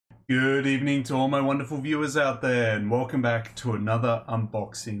Good evening to all my wonderful viewers out there, and welcome back to another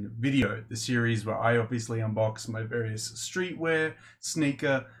unboxing video. The series where I obviously unbox my various streetwear,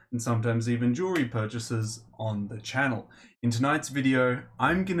 sneaker, and sometimes even jewelry purchases on the channel. In tonight's video,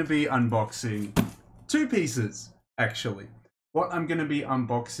 I'm going to be unboxing two pieces, actually. What I'm going to be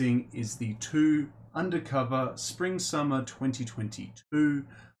unboxing is the two Undercover Spring-Summer 2022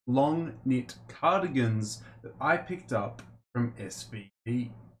 Long Knit Cardigans that I picked up from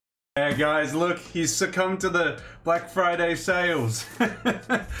SVD. Yeah, guys, look, he's succumbed to the Black Friday sales.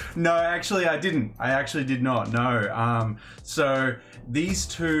 No, actually, I didn't. I actually did not, no. So these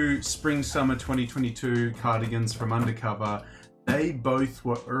two Spring-Summer 2022 cardigans from Undercover, they both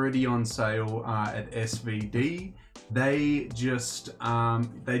were already on sale at SVD. They just,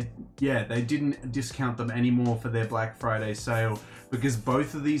 they didn't discount them anymore for their Black Friday sale because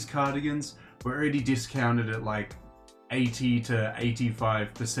both of these cardigans were already discounted at like 80 to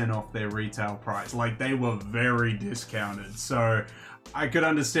 85% off their retail price. Like, they were very discounted. So I could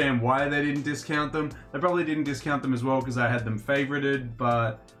understand why they didn't discount them. They probably didn't discount them as well because I had them favorited,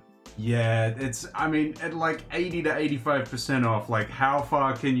 but yeah, it's, I mean, at like 80 to 85% off, like how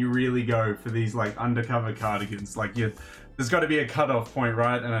far can you really go for these like Undercover cardigans? Like, there's got to be a cutoff point,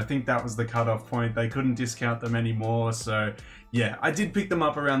 right? And I think that was the cutoff point. They couldn't discount them anymore. So yeah, I did pick them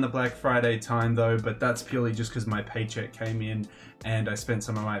up around the Black Friday time though, but that's purely just because my paycheck came in and I spent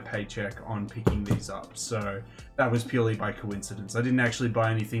some of my paycheck on picking these up. So that was purely by coincidence. I didn't actually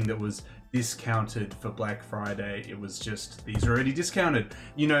buy anything that was discounted for Black Friday. It was just, these are already discounted.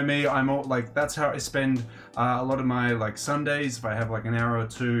 You know me, I'm all like, that's how I spend a lot of my like Sundays. If I have like an hour or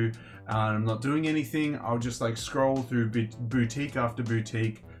two and I'm not doing anything, I'll just like scroll through boutique after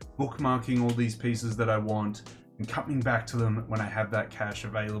boutique, bookmarking all these pieces that I want and coming back to them when I have that cash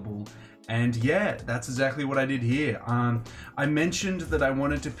available. And yeah, that's exactly what I did here. I mentioned that I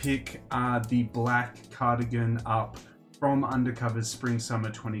wanted to pick the black cardigan up from Undercover's Spring-Summer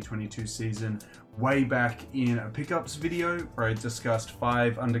 2022 season way back in a pickups video where I discussed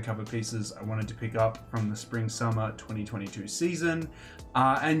 5 Undercover pieces I wanted to pick up from the Spring-Summer 2022 season.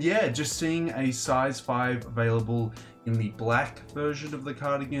 And yeah, just seeing a size 5 available in the black version of the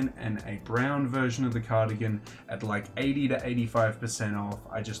cardigan and a brown version of the cardigan at like 80 to 85% off,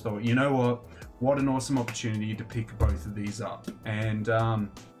 I just thought, you know what an awesome opportunity to pick both of these up. And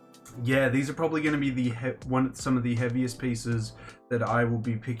yeah, these are probably going to be some of the heaviest pieces that I will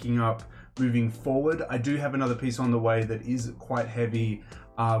be picking up moving forward. I do have another piece on the way that is quite heavy,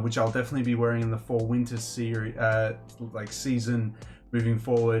 which I'll definitely be wearing in the fall-winter series, season moving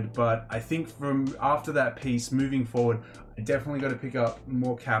forward. But I think from after that piece moving forward, I definitely got to pick up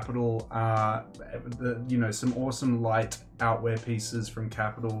more Capital, some awesome light outwear pieces from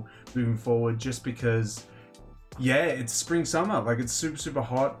Capital moving forward, just because yeah, it's spring summer, like it's super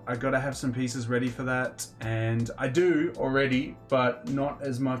hot. I gotta have some pieces ready for that, and I do already, but not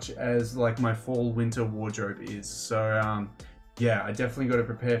as much as like my fall winter wardrobe is. So yeah, I definitely got to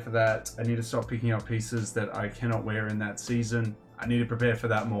prepare for that. I need to stop picking up pieces that I cannot wear in that season. I need to prepare for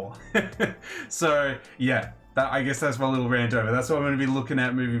that more. So yeah, I guess that's my little rant over. That's what I'm going to be looking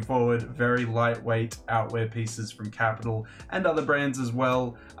at moving forward. Very lightweight outwear pieces from Capital and other brands as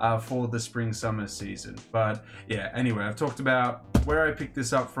well for the spring-summer season. But yeah, anyway, I've talked about where I picked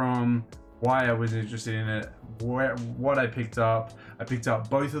this up from, why I was interested in it, what I picked up. I picked up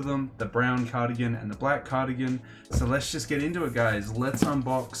both of them, the brown cardigan and the black cardigan. So let's just get into it, guys. Let's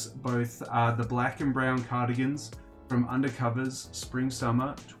unbox both the black and brown cardigans from Undercover's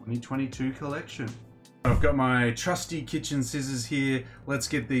Spring-Summer 2022 collection. I've got my trusty kitchen scissors here. Let's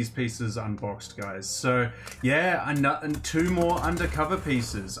get these pieces unboxed, guys. So yeah, and 2 more Undercover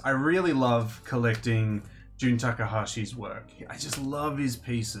pieces. I really love collecting Jun Takahashi's work. I just love his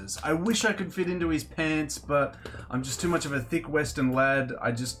pieces. I wish I could fit into his pants, but I'm just too much of a thick Western lad.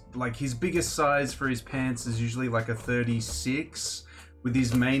 I just like his biggest size for his pants is usually like a 36. With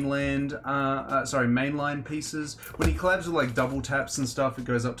his mainline pieces. When he collabs with like double taps and stuff, it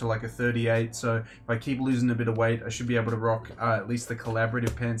goes up to like a 38. So if I keep losing a bit of weight, I should be able to rock at least the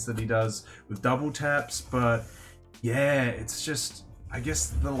collaborative pants that he does with double taps. But yeah, it's just, I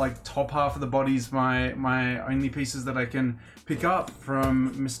guess the like top half of the body is my only pieces that I can pick up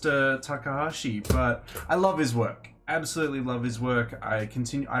from Mr. Takahashi. But I love his work. Absolutely love his work. I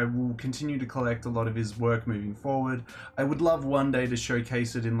will continue to collect a lot of his work moving forward. I would love one day to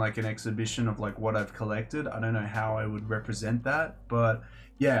showcase it in like an exhibition of like what I've collected. I don't know how I would represent that, but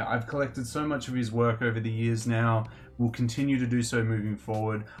yeah, I've collected so much of his work over the years now. Will continue to do so moving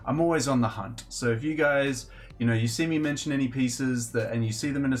forward. I'm always on the hunt. So if you guys, you know, you see me mention any pieces and you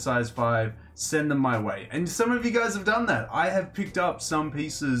see them in a size 5, send them my way. And some of you guys have done that. I have picked up some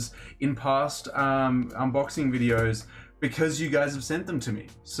pieces in past unboxing videos because you guys have sent them to me.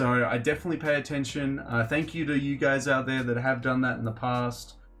 So I definitely pay attention. Thank you to you guys out there that have done that in the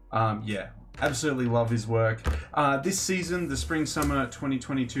past. Yeah, absolutely love his work. This season, the spring-summer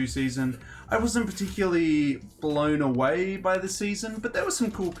 2022 season, I wasn't particularly blown away by the season, but there were some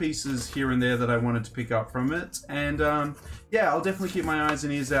cool pieces here and there that I wanted to pick up from it. And yeah, I'll definitely keep my eyes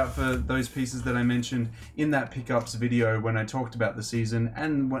and ears out for those pieces that I mentioned in that pickups video when I talked about the season,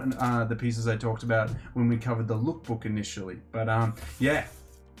 and when, the pieces I talked about when we covered the lookbook initially. But yeah,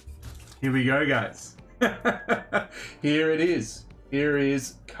 here we go, guys. Here it is. Here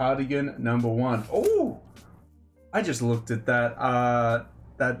is cardigan number 1. Oh, I just looked at that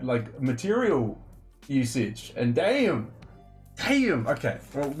that like material usage, and damn. Okay,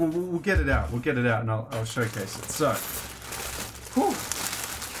 well, we'll get it out. We'll get it out, and I'll showcase it. So, whew,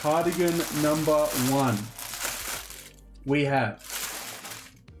 cardigan number 1. We have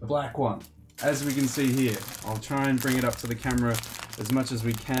the black one, as we can see here. I'll try and bring it up to the camera as much as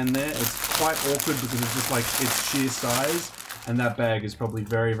we can there. It's quite awkward because it's just like its sheer size. And that bag is probably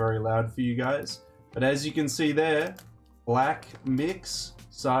very, very loud for you guys. But as you can see there, black mix,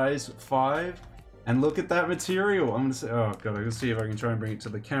 size 5. And look at that material. I'm gonna say, oh god, I'm gonna see if I can try and bring it to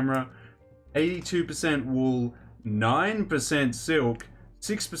the camera. 82% wool, 9% silk,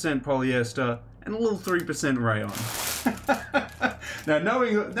 6% polyester, and a little 3% rayon. Now,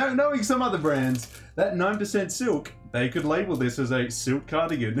 knowing some other brands, that 9% silk, they could label this as a silk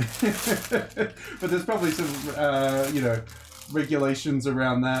cardigan. But there's probably some, you know, regulations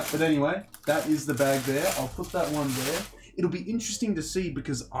around that. But anyway, that is the bag there. I'll put that one there. It'll be interesting to see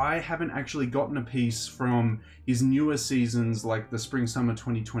because I haven't actually gotten a piece from his newer seasons like the spring summer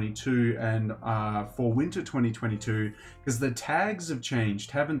 2022 and fall winter 2022, because the tags have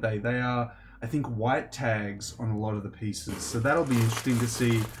changed, haven't they? They are, I think, white tags on a lot of the pieces, so that'll be interesting to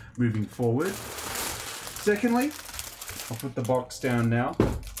see moving forward. Secondly, I'll put the box down now.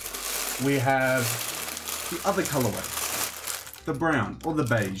 We have the other colorway. The brown or the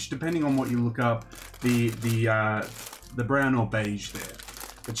beige, depending on what you look up, the brown or beige there.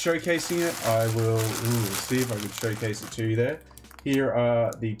 But showcasing it, I will see if I can showcase it to you there. Here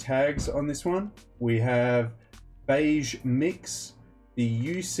are the tags on this one. We have beige mix,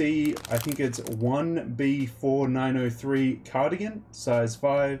 the UC, I think it's 1B4903 cardigan, size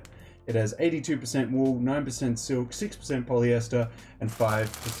 5. It has 82% wool, 9% silk, 6% polyester, and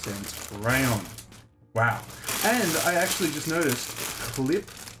 5% rayon. Wow. And I actually just noticed clip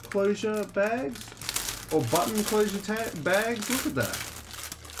closure bags or button closure bags. Look at that.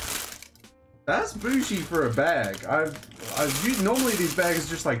 That's bougie for a bag. I've used, normally these bags are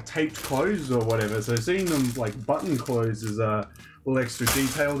just like taped closed or whatever, so seeing them like button closed is a little extra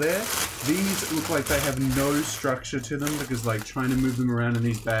detail there. These look like they have no structure to them because like trying to move them around in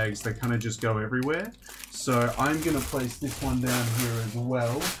these bags, they kind of just go everywhere. So I'm gonna place this one down here as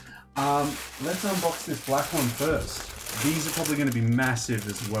well. Let's unbox this black one first. These are probably going to be massive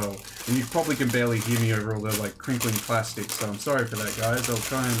as well, and you probably can barely hear me over all the like crinkling plastic, so I'm sorry for that, guys. I'll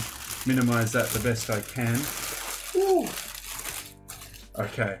try and minimize that the best I can. Ooh.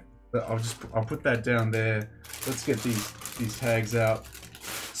 Okay, but I'll put that down there. Let's get these tags out.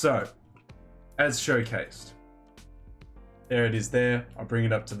 So, as showcased, there it is there. I'll bring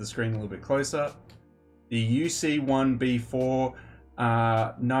it up to the screen a little bit closer. The UC1B4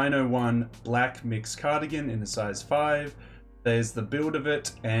 901 black mix cardigan in a size 5. There's the build of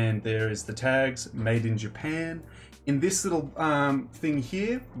it, and there is the tags, made in Japan. In this little thing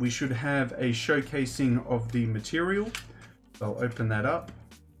here, we should have a showcasing of the material. So I'll open that up.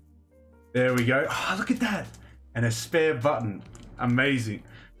 There we go. Oh, look at that. And a spare button. Amazing.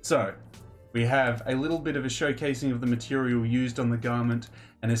 So we have a little bit of a showcasing of the material used on the garment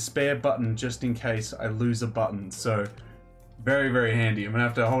and a spare button just in case I lose a button. So very, very handy. I'm gonna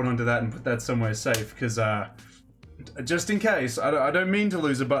have to hold on to that and put that somewhere safe because just in case, I don't mean to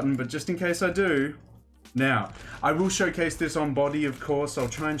lose a button, but just in case I do. Now, I will showcase this on body, of course. I'll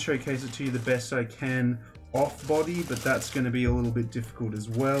try and showcase it to you the best I can off body, but that's gonna be a little bit difficult as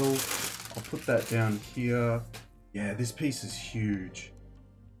well. I'll put that down here. Yeah, this piece is huge.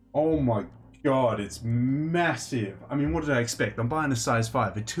 Oh my God, it's massive. I mean, what did I expect? I'm buying a size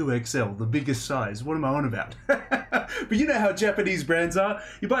 5, a 2XL, the biggest size. What am I on about? But you know how Japanese brands are.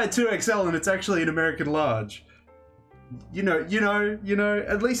 You buy a 2XL and it's actually an American large. You know,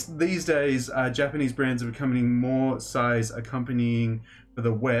 at least these days, Japanese brands are becoming more size accompanying for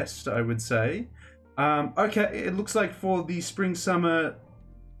the West, I would say. Okay, it looks like for the spring-summer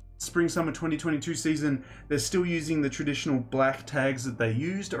 2022 season, they're still using the traditional black tags that they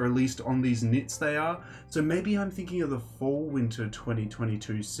used, or at least on these knits they are. So maybe I'm thinking of the fall-winter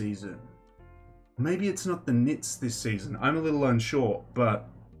 2022 season. Maybe it's not the knits this season. I'm a little unsure, but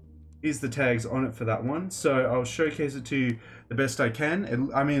here's the tags on it for that one. So I'll showcase it to you the best I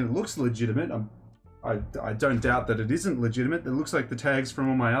can. I mean, it looks legitimate. I don't doubt that it isn't legitimate. It looks like the tags from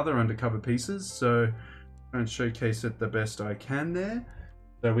all my other undercover pieces. So I'm going to showcase it the best I can there.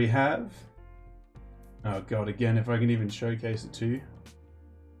 So we have, oh god, again, if I can even showcase it to you.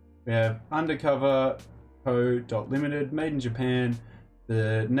 We have Undercover Co.Limited, made in Japan,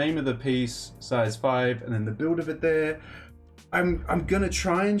 the name of the piece, size 5, and then the build of it there. I'm gonna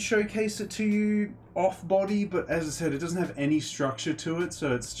try and showcase it to you off body, but as I said, it doesn't have any structure to it,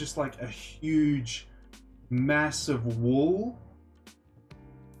 so it's just like a huge mass of wool.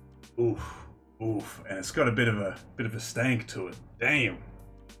 Oof, oof, and it's got a bit of a stank to it. Damn.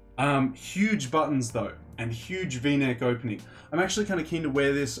 Huge buttons though, and huge V-neck opening. I'm actually kind of keen to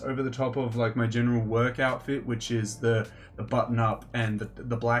wear this over the top of like my general work outfit, which is the button up and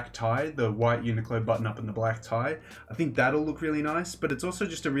the black tie, the white Uniqlo button up and the black tie. I think that'll look really nice, but it's also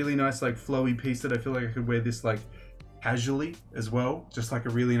just a really nice like flowy piece that I feel like I could wear this like casually as well. Just like a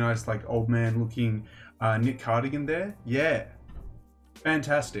really nice like old man looking knit cardigan there. Yeah,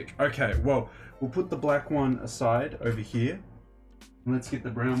 fantastic. Okay, well, we'll put the black one aside over here. Let's get the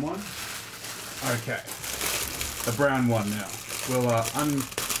brown one. Okay, the brown one now. We'll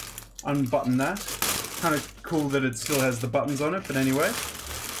unbutton that. Kind of cool that it still has the buttons on it, but anyway.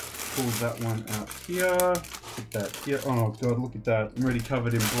 Pull that one out here. Put that here. Oh god, look at that. I'm already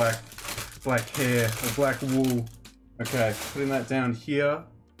covered in black hair, or black wool. Okay, putting that down here.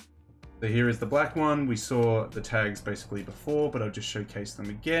 So here is the black one. We saw the tags basically before, but I'll just showcase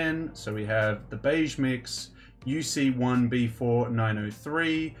them again. So we have the beige mix,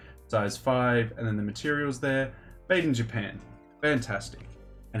 UC1B4903, size 5, and then the materials there, made in Japan. Fantastic.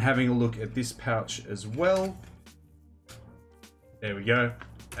 And having a look at this pouch as well. There we go.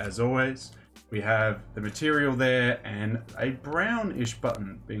 As always, we have the material there and a brownish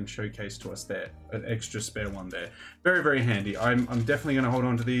button being showcased to us there, an extra spare one there. Very, very handy. I'm definitely going to hold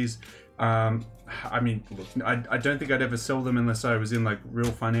on to these. I mean, look, I don't think I'd ever sell them unless I was in like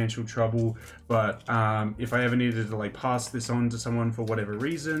real financial trouble, but if I ever needed to like pass this on to someone for whatever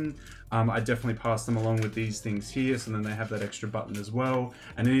reason, I definitely pass them along with these things here, so then they have that extra button as well.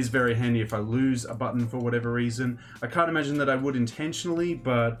 And it is very handy if I lose a button for whatever reason. I can't imagine that I would intentionally,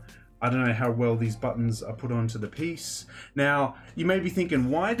 but I don't know how well these buttons are put onto the piece. Now, you may be thinking,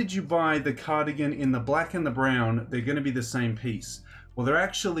 why did you buy the cardigan in the black and the brown? They're going to be the same piece. Well, they're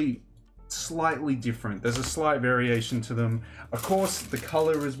actually slightly different. There's a slight variation to them. Of course, the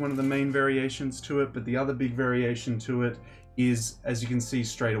color is one of the main variations to it, but the other big variation to it is, as you can see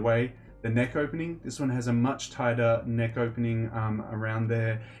straight away, the neck opening. This one has a much tighter neck opening around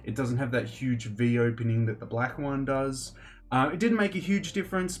there. It doesn't have that huge V opening that the black one does. It didn't make a huge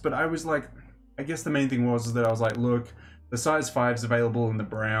difference, but I was like, I guess the main thing was that I was like, look, the size 5 is available in the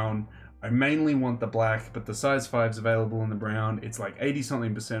brown. I mainly want the black, but the size 5 is available in the brown. It's like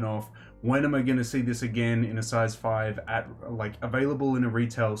 80-something% off. When am I going to see this again in a size 5 at like available in a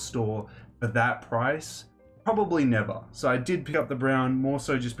retail store for that price? Probably never. So I did pick up the brown more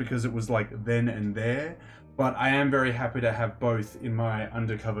so just because it was like then and there, but I am very happy to have both in my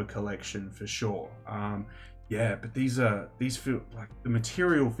undercover collection for sure. Yeah, but these feel like the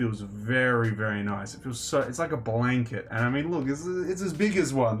material feels very, very nice. It feels so, it's like a blanket. And I mean, look, it's as big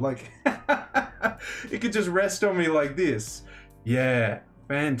as one. Like, it could just rest on me like this. Yeah,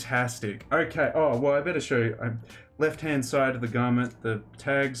 fantastic. Okay, oh, well, I better show you. Left-hand side of the garment, the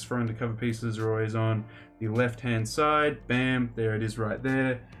tags for undercover pieces are always on the left-hand side. Bam, there it is right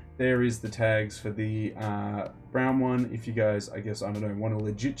there. There is the tags for the brown one. If you guys, I guess, I don't know, want to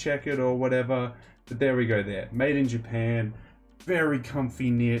legit check it or whatever. But there we go there. Made in Japan. Very comfy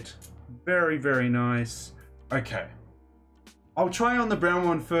knit. Very, very nice. Okay. I'll try on the brown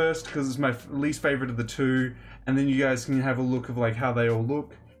one first because it's my least favorite of the two. And then you guys can have a look of like how they all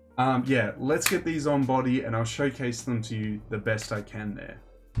look. Yeah, let's get these on body and I'll showcase them to you the best I can there.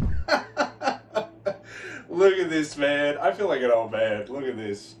 Look at this, man. I feel like an old man. Look at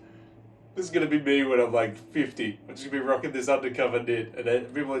this. This is going to be me when I'm like 50. I'm just going to be rocking this undercover knit. And then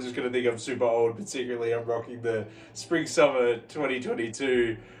people are just going to think I'm super old, but secretly I'm rocking the Spring-Summer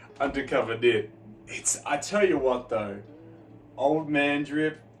 2022 undercover knit. I tell you what though, old man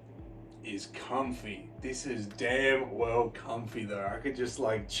drip is comfy. This is damn well comfy though. I could just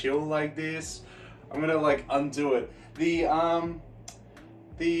like chill like this. I'm going to like undo it.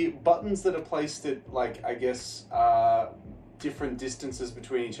 the buttons that are placed at, like, I guess, different distances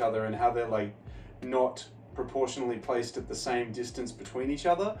between each other, and how they're like not proportionally placed at the same distance between each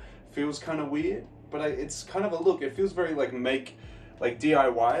other feels kind of weird, but it's kind of a look. It feels very like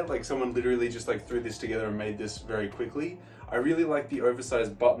DIY, like someone literally just like threw this together and made this very quickly. I really like the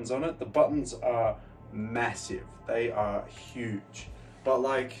oversized buttons on it. The buttons are massive. They are huge. But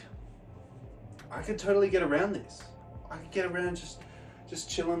like, I could totally get around this. I could get around just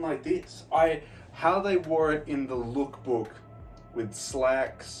chilling like this. How they wore it in the lookbook with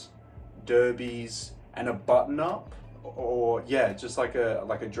slacks, derbies, and a button up, or yeah, just like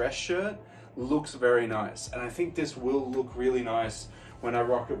a dress shirt, looks very nice. And I think this will look really nice when I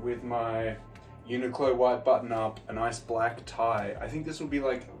rock it with my Uniqlo white button up, a nice black tie. I think this will be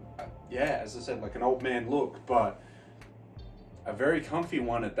like, yeah, as I said, like an old man look, but a very comfy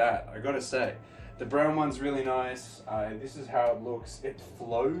one at that, I gotta say. The brown one's really nice. This is how it looks. It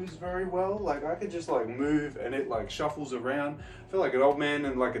flows very well. Like, I could just like move and it like shuffles around. I feel like an old man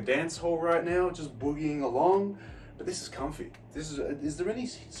in like a dance hall right now, just boogieing along. But this is comfy. Is there any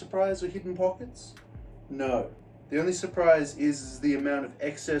surprise or hidden pockets? No. The only surprise is the amount of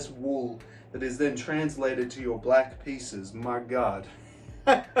excess wool that is then translated to your black pieces. My God.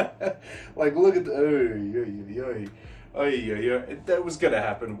 Like, look at the, that was gonna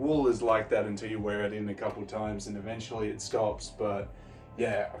happen. Wool is like that until you wear it in a couple times and eventually it stops. But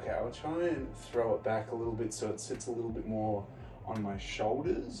yeah, okay, I'll try and throw it back a little bit so it sits a little bit more on my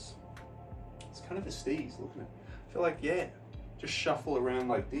shoulders. It's kind of a steez, looking at it. I feel like, yeah, just shuffle around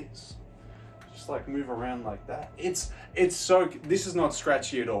like this. Just like move around like that. It's so, this is not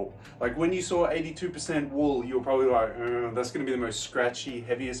scratchy at all. Like when you saw 82% wool, you were probably like, that's gonna be the most scratchy,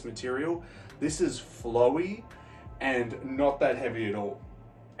 heaviest material. This is flowy and not that heavy at all.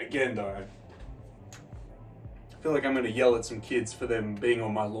 Again though, I feel like I'm gonna yell at some kids for them being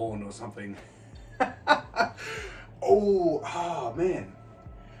on my lawn or something. Oh man.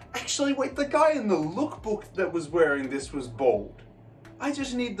 Actually, wait, the guy in the lookbook that was wearing this was bald. I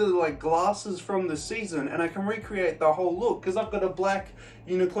just need the like glasses from the season and I can recreate the whole look because I've got a black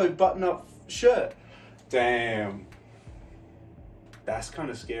Uniqlo button-up shirt. Damn. That's kind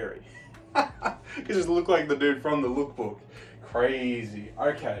of scary. You just look like the dude from the lookbook. Crazy.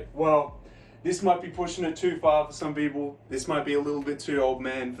 Okay, well, this might be pushing it too far for some people. This might be a little bit too old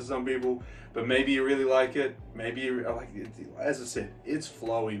man for some people, but maybe you really like it. Maybe you like it. As I said, it's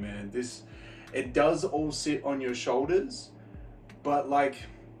flowy, man. It does all sit on your shoulders, but like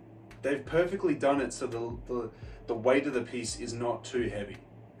they've perfectly done it so the weight of the piece is not too heavy.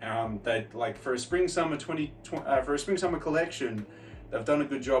 They like for a spring summer collection, they've done a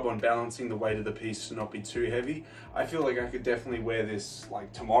good job on balancing the weight of the piece to not be too heavy. I feel like I could definitely wear this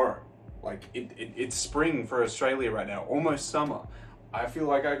like tomorrow. Like it's spring for Australia right now, almost summer. I feel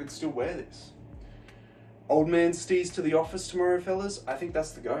like I could still wear this. Old man steez to the office tomorrow, fellas. I think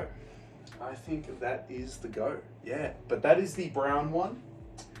that's the go. I think that is the go. Yeah, but that is the brown one.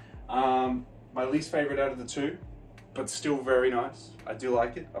 My least favorite out of the two, but still very nice. I do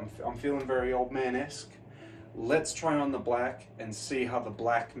like it. I'm feeling very old man-esque. Let's try on the black and see how the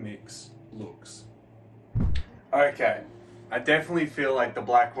black mix looks. Okay, I definitely feel like the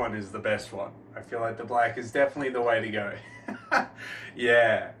black one is the best one. I feel like the black is definitely the way to go.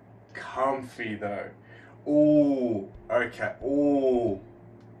 Yeah, comfy though. Ooh, okay, ooh.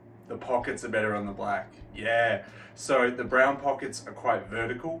 The pockets are better on the black. Yeah, so the brown pockets are quite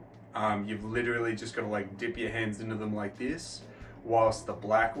vertical. You've literally just got to like dip your hands into them like this, whilst the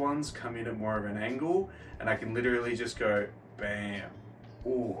black ones come in at more of an angle, and I can literally just go bam.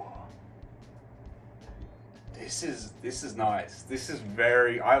 Ooh. This is nice. This is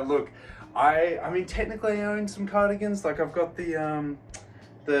very, I mean technically I own some cardigans. Like I've got the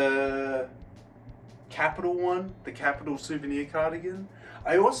Capital one, the Capital souvenir cardigan.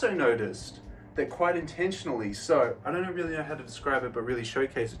 I also noticed that quite intentionally, so I don't really know how to describe it, but really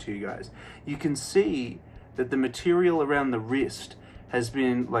showcase it to you guys. You can see that the material around the wrist has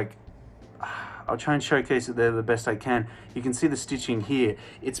been like, I'll try and showcase it there the best I can. You can see the stitching here.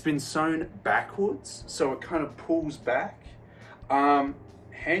 It's been sewn backwards, so it kind of pulls back.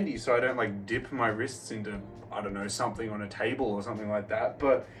 Handy so I don't like dip my wrists into, I don't know, something on a table or something like that.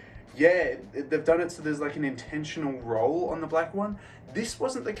 But yeah, they've done it so there's like an intentional roll on the black one. This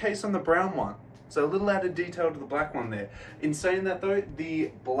wasn't the case on the brown one. So a little added detail to the black one there. In saying that though,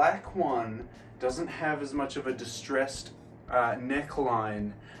 the black one doesn't have as much of a distressed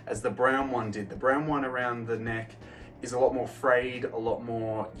neckline as the brown one did. The brown one around the neck is a lot more frayed, a lot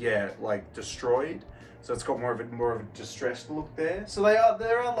more, yeah, like destroyed. So it's got more of a distressed look there. So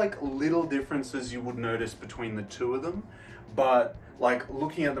there are like little differences you would notice between the two of them. But like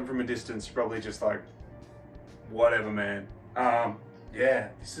looking at them from a distance, you're probably just like, whatever, man. Yeah,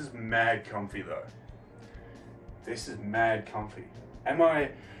 this is mad comfy though. This is mad comfy. Am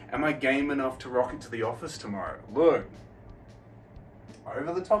I game enough to rock it to the office tomorrow? Look,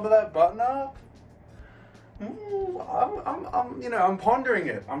 over the top of that button up. I'm you know, I'm pondering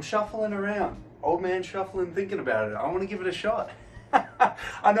it. I'm shuffling around. Old man shuffling, thinking about it. I want to give it a shot.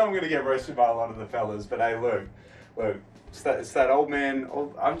 I know I'm going to get roasted by a lot of the fellas, but hey, look, it's that old man.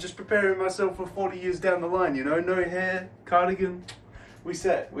 I'm just preparing myself for 40 years down the line, you know, no hair, cardigan. We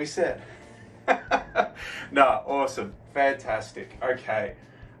set. Nah, awesome, fantastic. Okay,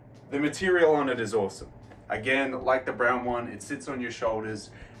 the material on it is awesome. Again, like the brown one, it sits on your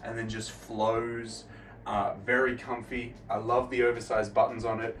shoulders and then just flows. Very comfy. I love the oversized buttons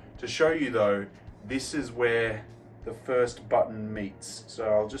on it. To show you though, this is where the first button meets. So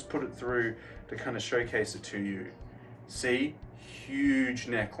I'll just put it through to kind of showcase it to you. See, huge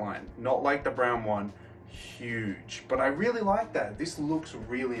neckline. Not like the brown one, huge. But I really like that. This looks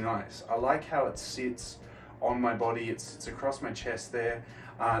really nice. I like how it sits on my body. It sits across my chest there.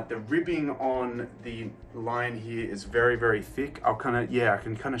 The ribbing on the line here is very, very thick. I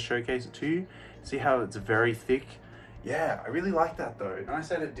can kind of showcase it to you. See how it's very thick? Yeah, I really like that though.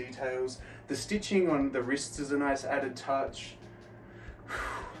 Nice added details. The stitching on the wrists is a nice added touch.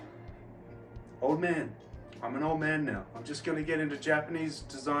 Old man. I'm an old man now. I'm just gonna get into Japanese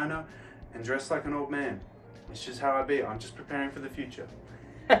designer and dress like an old man. It's just how I be. I'm just preparing for the future.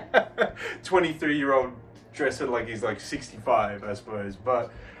 23-year-old dressing like he's like 65, I suppose.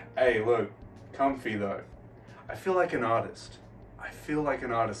 But hey, look, comfy though. I feel like an artist. I feel like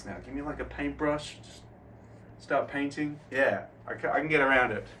an artist now. Give me like a paintbrush, just start painting. Yeah, I can get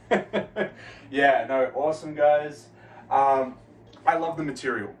around it. Yeah, no, awesome guys. I love the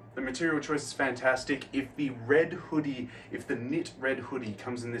material. The material choice is fantastic. If the knit red hoodie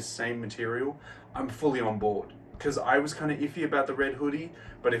comes in this same material, I'm fully on board. Because I was kind of iffy about the red hoodie,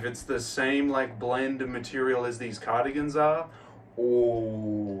 but if it's the same like blend of material as these cardigans are,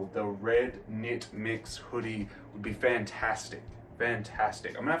 oh, the red knit mix hoodie would be fantastic.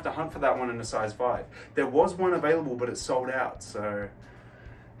 Fantastic. I'm gonna have to hunt for that one in a size 5. There was one available, but it sold out, so.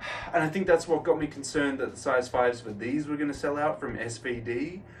 And I think that's what got me concerned that the size 5s for these were gonna sell out from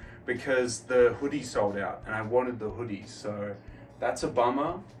SVD, because the hoodie sold out and I wanted the hoodie, so that's a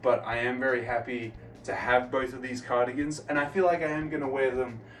bummer, but I am very happy to have both of these cardigans, and I feel like I am gonna wear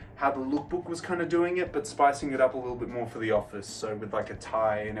them how the lookbook was kind of doing it, but spicing it up a little bit more for the office, so with like a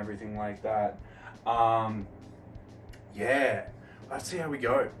tie and everything like that. Yeah, let's see how we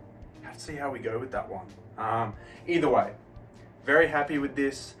go. Have to see how we go with that one. Either way, very happy with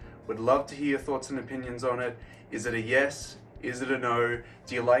this. Would love to hear your thoughts and opinions on it. Is it a yes? Is it a no?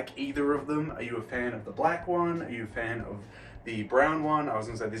 Do you like either of them? Are you a fan of the black one? Are you a fan of the brown one? I was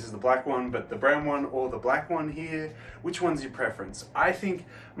gonna say this is the black one, but the brown one or the black one here, which one's your preference? I think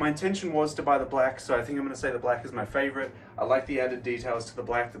my intention was to buy the black, so I think I'm gonna say the black is my favorite. I like the added details to the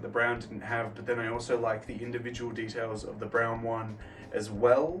black that the brown didn't have, but then I also like the individual details of the brown one as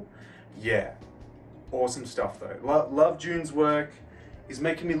well. Yeah, awesome stuff though. Love Jun's work. He's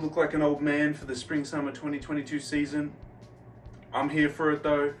making me look like an old man for the spring-summer 2022 season. I'm here for it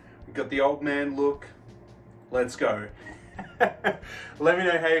though. We've got the old man look. Let's go. Let me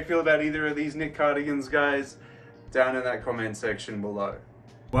know how you feel about either of these knit cardigans, guys, down in that comment section below.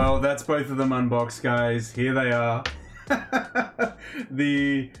 Well, that's both of them unboxed, guys. Here they are.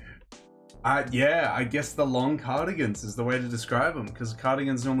 Yeah, I guess the long cardigans is the way to describe them, because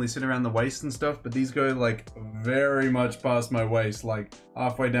cardigans normally sit around the waist and stuff, but these go like very much past my waist, like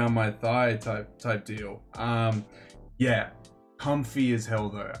halfway down my thigh type deal. Yeah, comfy as hell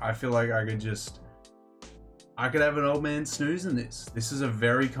though. I feel like I could have an old man snooze in this. This is a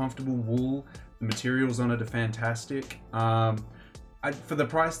very comfortable wool. The materials on it are fantastic. For the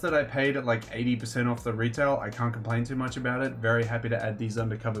price that I paid at like 80% off the retail, I can't complain too much about it. Very happy to add these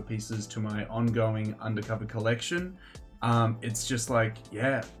undercover pieces to my ongoing undercover collection. It's just like,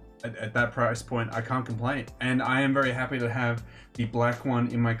 yeah, at that price point, I can't complain. And I am very happy to have the black one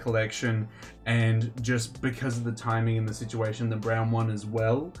in my collection, and just because of the timing and the situation, the brown one as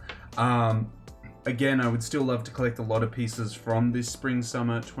well. Again, I would still love to collect a lot of pieces from this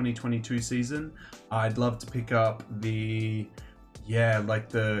spring-summer 2022 season. I'd love to pick up the, like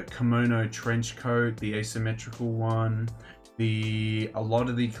the kimono trench coat, the asymmetrical one, a lot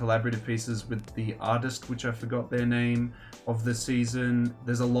of the collaborative pieces with the artist, which I forgot their name, of the season.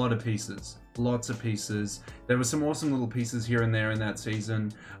 There's a lot of pieces, lots of pieces. There were some awesome little pieces here and there in that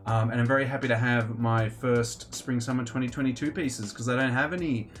season, and I'm very happy to have my first spring-summer 2022 pieces, because I don't have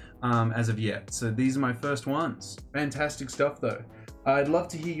any as of yet, so these are my first ones. Fantastic stuff though. I'd love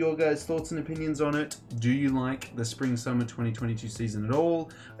to hear your guys' thoughts and opinions on it. Do you like the Spring-Summer 2022 season at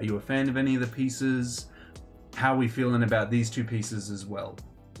all? Are you a fan of any of the pieces? How are we feeling about these two pieces as well?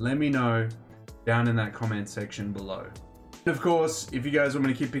 Let me know down in that comment section below. And of course, if you guys want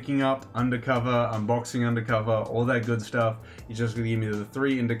me to keep picking up Undercover, unboxing Undercover, all that good stuff, you're just going to give me the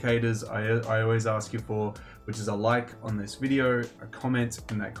 3 indicators I always ask you for, which is a like on this video, a comment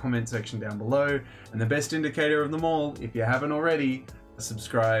in that comment section down below, and the best indicator of them all, if you haven't already,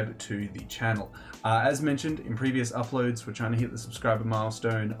 subscribe to the channel. As mentioned in previous uploads, we're trying to hit the subscriber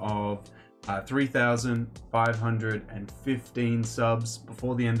milestone of 3,515 subs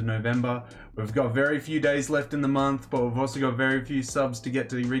before the end of November. We've got very few days left in the month, but we've also got very few subs to get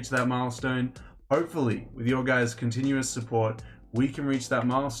to reach that milestone. Hopefully, with your guys' continuous support, we can reach that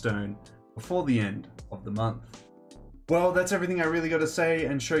milestone before the end of the month. Well, that's everything I really got to say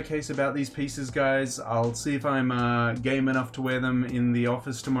and showcase about these pieces, guys. I'll see if I'm game enough to wear them in the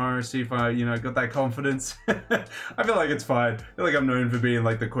office tomorrow, see if I, got that confidence. I feel like it's fine. I feel like I'm known for being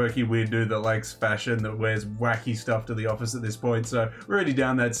like the quirky weird dude that likes fashion, that wears wacky stuff to the office at this point, so we're already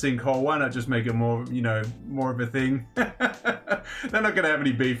down that sinkhole. Why not just make it more, more of a thing? They're not going to have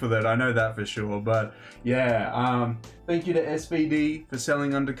any beef with it, I know that for sure, but yeah. Thank you to SVD for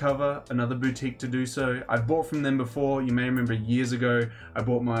selling Undercover, another boutique to do so. I've bought from them before. You may remember years ago, I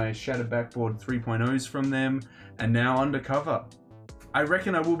bought my Shattered Backboard 3.0s from them, and now Undercover. I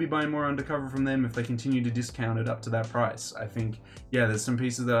reckon I will be buying more Undercover from them if they continue to discount it up to that price. I think, yeah, there's some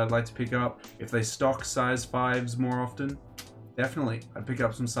pieces that I'd like to pick up. If they stock size 5s more often, definitely, I'd pick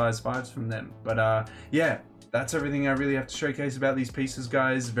up some size 5s from them. But yeah, that's everything I really have to showcase about these pieces,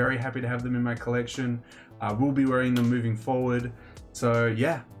 guys. Very happy to have them in my collection. I will be wearing them moving forward. So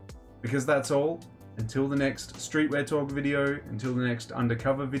yeah, because that's all. Until the next Streetwear Talk video, until the next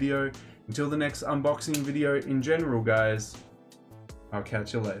Undercover video, until the next unboxing video in general, guys, I'll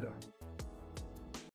catch you later.